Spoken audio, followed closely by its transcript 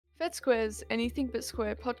Fed Square's Anything But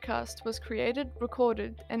Square podcast was created,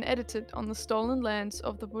 recorded, and edited on the stolen lands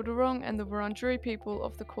of the Boonwurrung and the Wurundjeri people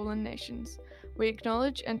of the Kulin Nations. We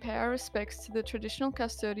acknowledge and pay our respects to the traditional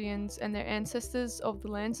custodians and their ancestors of the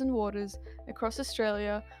lands and waters across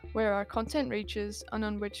Australia where our content reaches and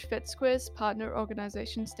on which Fed Square's partner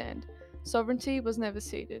organisations stand. Sovereignty was never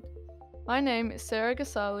ceded. My name is Sarah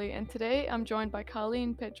Gasali, and today I'm joined by Carly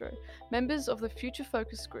and Pedro, members of the Future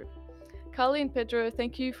Focus Group. Carly and Pedro,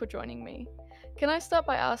 thank you for joining me. Can I start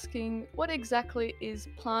by asking what exactly is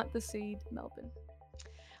Plant the Seed Melbourne?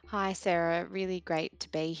 Hi, Sarah. Really great to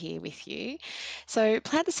be here with you. So,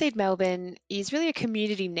 Plant the Seed Melbourne is really a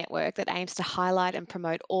community network that aims to highlight and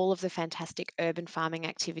promote all of the fantastic urban farming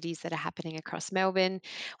activities that are happening across Melbourne,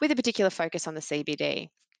 with a particular focus on the CBD.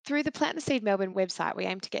 Through the Plant the Seed Melbourne website, we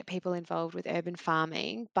aim to get people involved with urban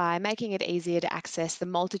farming by making it easier to access the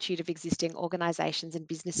multitude of existing organisations and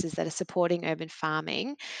businesses that are supporting urban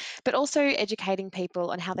farming, but also educating people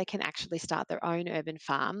on how they can actually start their own urban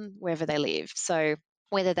farm wherever they live. So,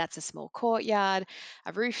 whether that's a small courtyard,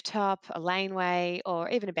 a rooftop, a laneway, or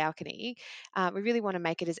even a balcony, we really want to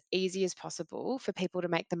make it as easy as possible for people to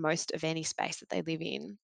make the most of any space that they live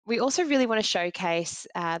in. We also really want to showcase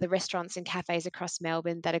the restaurants and cafes across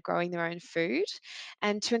Melbourne that are growing their own food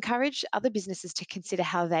and to encourage other businesses to consider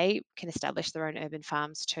how they can establish their own urban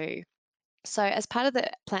farms too. So, as part of the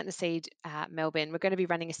Plant the Seed Melbourne, we're going to be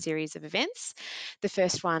running a series of events. The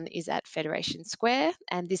first one is at Federation Square,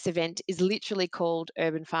 and this event is literally called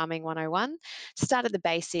Urban Farming 101 to start at the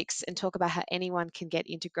basics and talk about how anyone can get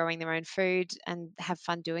into growing their own food and have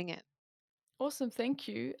fun doing it. Awesome, thank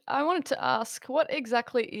you. I wanted to ask what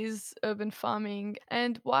exactly is urban farming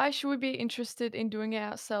and why should we be interested in doing it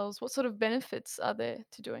ourselves? What sort of benefits are there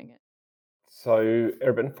to doing it? So,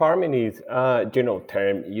 urban farming is a general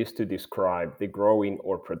term used to describe the growing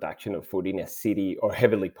or production of food in a city or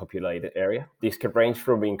heavily populated area. This can range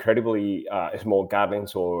from incredibly small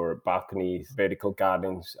gardens or balconies, vertical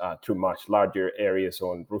gardens, to much larger areas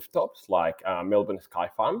on rooftops, like Melbourne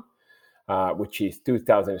Sky Farm, which is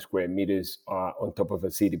 2,000 square meters on top of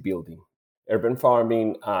a city building. Urban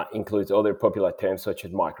farming includes other popular terms such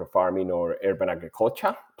as microfarming or urban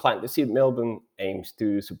agriculture. Plant the Seed Melbourne aims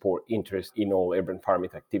to support interest in all urban farming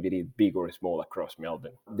activities, big or small, across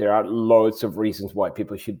Melbourne. There are loads of reasons why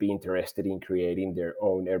people should be interested in creating their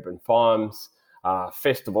own urban farms.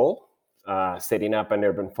 First of all, setting up an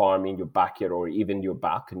urban farm in your backyard or even your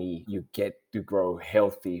balcony, you get to grow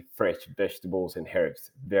healthy, fresh vegetables and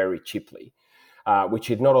herbs very cheaply, which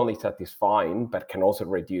is not only satisfying, but can also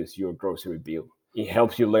reduce your grocery bill. It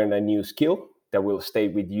helps you learn a new skill that will stay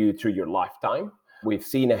with you through your lifetime. We've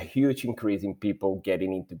seen a huge increase in people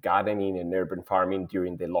getting into gardening and urban farming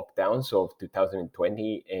during the lockdowns of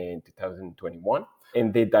 2020 and 2021,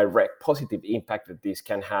 and the direct positive impact that this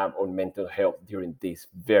can have on mental health during these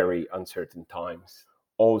very uncertain times.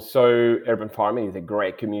 Also, urban farming is a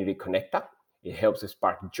great community connector. It helps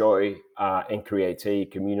spark joy and creates a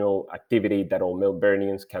communal activity that all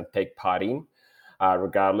Melburnians can take part in,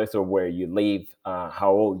 regardless of where you live,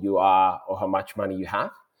 how old you are, or how much money you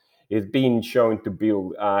have. It's been shown to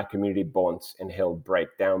build community bonds and help break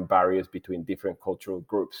down barriers between different cultural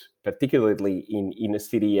groups, particularly in inner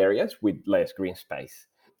city areas with less green space.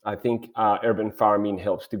 I think urban farming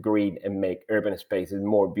helps to green and make urban spaces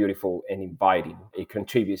more beautiful and inviting. It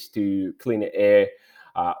contributes to cleaner air,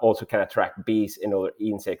 also can attract bees and other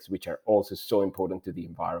insects, which are also so important to the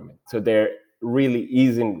environment. So there really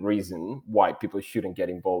isn't reason why people shouldn't get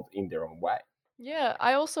involved in their own way. Yeah,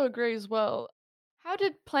 I also agree as well. How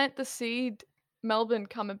did Plant the Seed Melbourne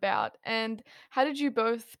come about, and how did you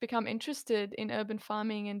both become interested in urban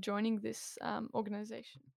farming and joining this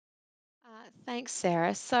organization? Thanks,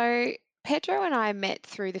 Sarah. So, Pedro and I met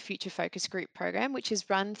through the Future Focus Group program, which is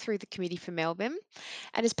run through the Committee for Melbourne.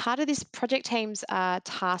 And as part of this, project teams are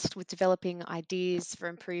tasked with developing ideas for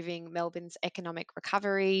improving Melbourne's economic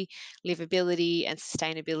recovery, livability, and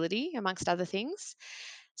sustainability, amongst other things.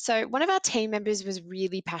 So, one of our team members was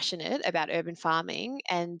really passionate about urban farming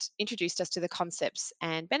and introduced us to the concepts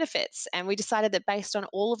and benefits. And we decided that based on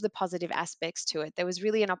all of the positive aspects to it, there was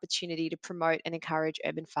really an opportunity to promote and encourage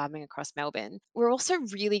urban farming across Melbourne. We're also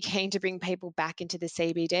really keen to bring people back into the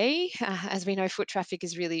CBD. As we know, foot traffic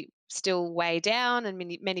is really still way down, and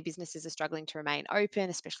many businesses are struggling to remain open,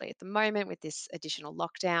 especially at the moment with this additional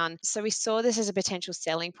lockdown. So, we saw this as a potential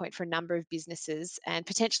selling point for a number of businesses and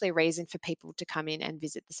potentially a reason for people to come in and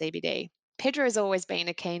visit the CBD. Pedro has always been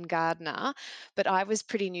a keen gardener, but I was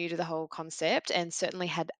pretty new to the whole concept and certainly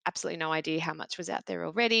had absolutely no idea how much was out there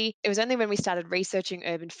already. It was only when we started researching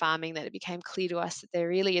urban farming that it became clear to us that there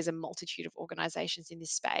really is a multitude of organisations in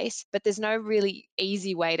this space, but there's no really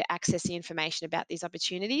easy way to access the information about these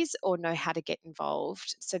opportunities or know how to get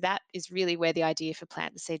involved. So that is really where the idea for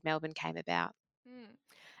Plant the Seed Melbourne came about. Hmm.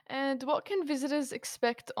 And what can visitors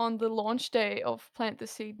expect on the launch day of Plant the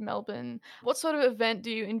Seed Melbourne? What sort of event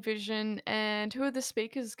do you envision, and who are the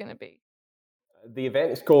speakers going to be? The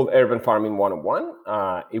event is called Urban Farming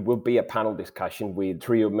 101. It will be a panel discussion with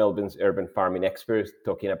three of Melbourne's urban farming experts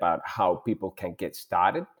talking about how people can get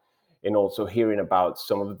started and also hearing about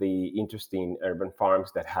some of the interesting urban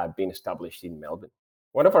farms that have been established in Melbourne.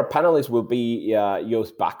 One of our panelists will be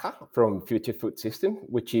Joost Bakker from Future Food System,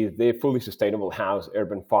 which is the fully sustainable house,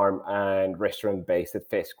 urban farm, and restaurant based at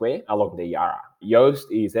Fair Square along the Yarra.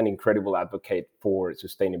 Joost is an incredible advocate for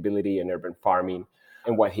sustainability and urban farming,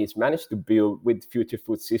 and what he's managed to build with Future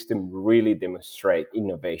Food System really demonstrate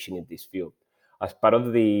innovation in this field. As part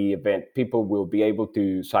of the event, people will be able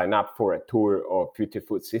to sign up for a tour of Future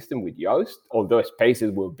Food System with Joost, although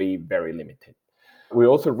spaces will be very limited. We're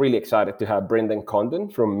also really excited to have Brendan Condon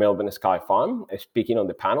from Melbourne Sky Farm speaking on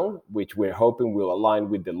the panel, which we're hoping will align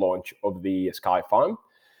with the launch of the Sky Farm.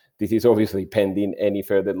 This is obviously pending any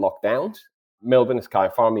further lockdowns. Melbourne Sky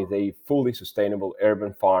Farm is a fully sustainable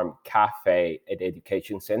urban farm, cafe, and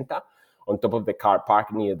education centre on top of the car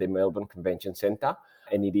park near the Melbourne Convention Centre,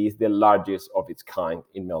 and it is the largest of its kind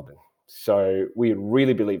in Melbourne. So we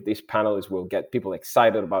really believe this panelist will get people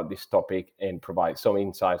excited about this topic and provide some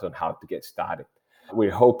insights on how to get started.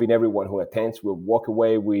 We're hoping everyone who attends will walk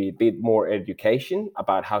away with a bit more education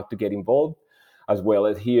about how to get involved, as well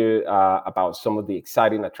as hear about some of the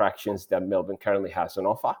exciting attractions that Melbourne currently has on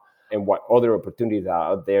offer and what other opportunities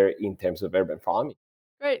are out there in terms of urban farming.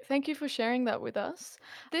 Great, thank you for sharing that with us.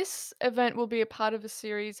 This event will be a part of a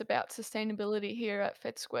series about sustainability here at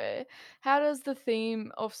Fed Square. How does the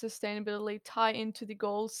theme of sustainability tie into the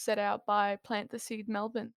goals set out by Plant the Seed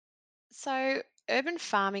Melbourne? So, urban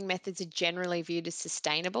farming methods are generally viewed as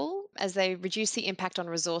sustainable as they reduce the impact on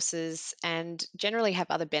resources and generally have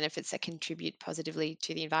other benefits that contribute positively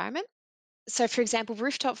to the environment. So, for example,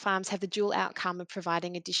 rooftop farms have the dual outcome of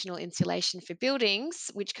providing additional insulation for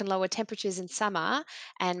buildings, which can lower temperatures in summer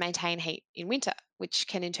and maintain heat in winter, which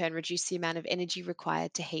can in turn reduce the amount of energy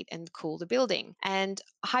required to heat and cool the building. And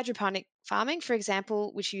hydroponic farming, for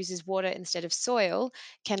example, which uses water instead of soil,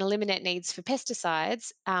 can eliminate needs for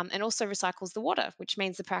pesticides and also recycles the water, which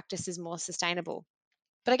means the practice is more sustainable.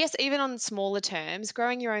 But I guess even on smaller terms,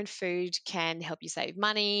 growing your own food can help you save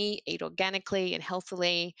money, eat organically and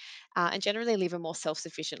healthily, and generally live a more self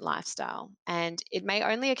sufficient lifestyle. And it may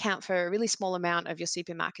only account for a really small amount of your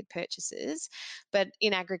supermarket purchases, but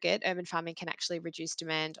in aggregate, urban farming can actually reduce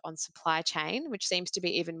demand on supply chain, which seems to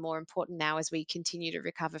be even more important now as we continue to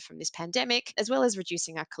recover from this pandemic, as well as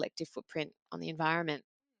reducing our collective footprint on the environment.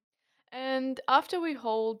 And after we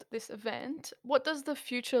hold this event, what does the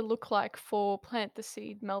future look like for Plant the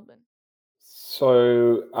Seed Melbourne?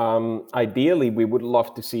 So, ideally, we would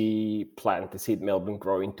love to see Plant the Seed Melbourne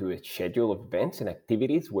grow into a schedule of events and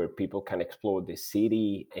activities where people can explore the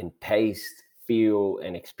city and taste, feel,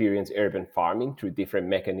 and experience urban farming through different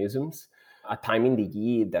mechanisms. A time in the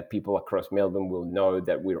year that people across Melbourne will know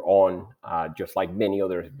that we're on, just like many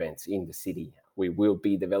other events in the city. We will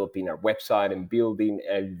be developing our website and building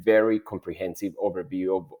a very comprehensive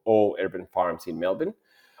overview of all urban farms in Melbourne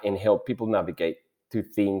and help people navigate to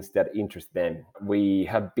things that interest them. We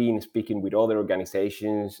have been speaking with other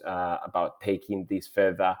organizations about taking this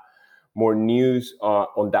further. More news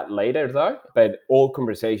on that later, though. But all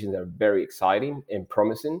conversations are very exciting and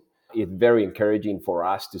promising. It's very encouraging for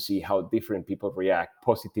us to see how different people react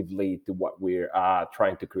positively to what we're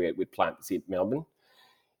trying to create with Plant Seed Melbourne.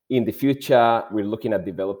 In the future, we're looking at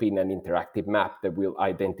developing an interactive map that will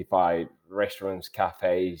identify restaurants,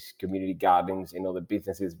 cafes, community gardens, and other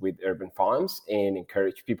businesses with urban farms and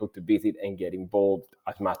encourage people to visit and get involved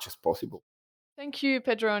as much as possible. Thank you,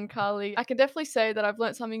 Pedro and Carly. I can definitely say that I've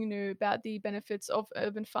learnt something new about the benefits of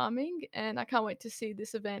urban farming, and I can't wait to see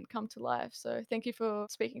this event come to life. So, thank you for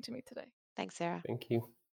speaking to me today. Thanks, Sarah. Thank you.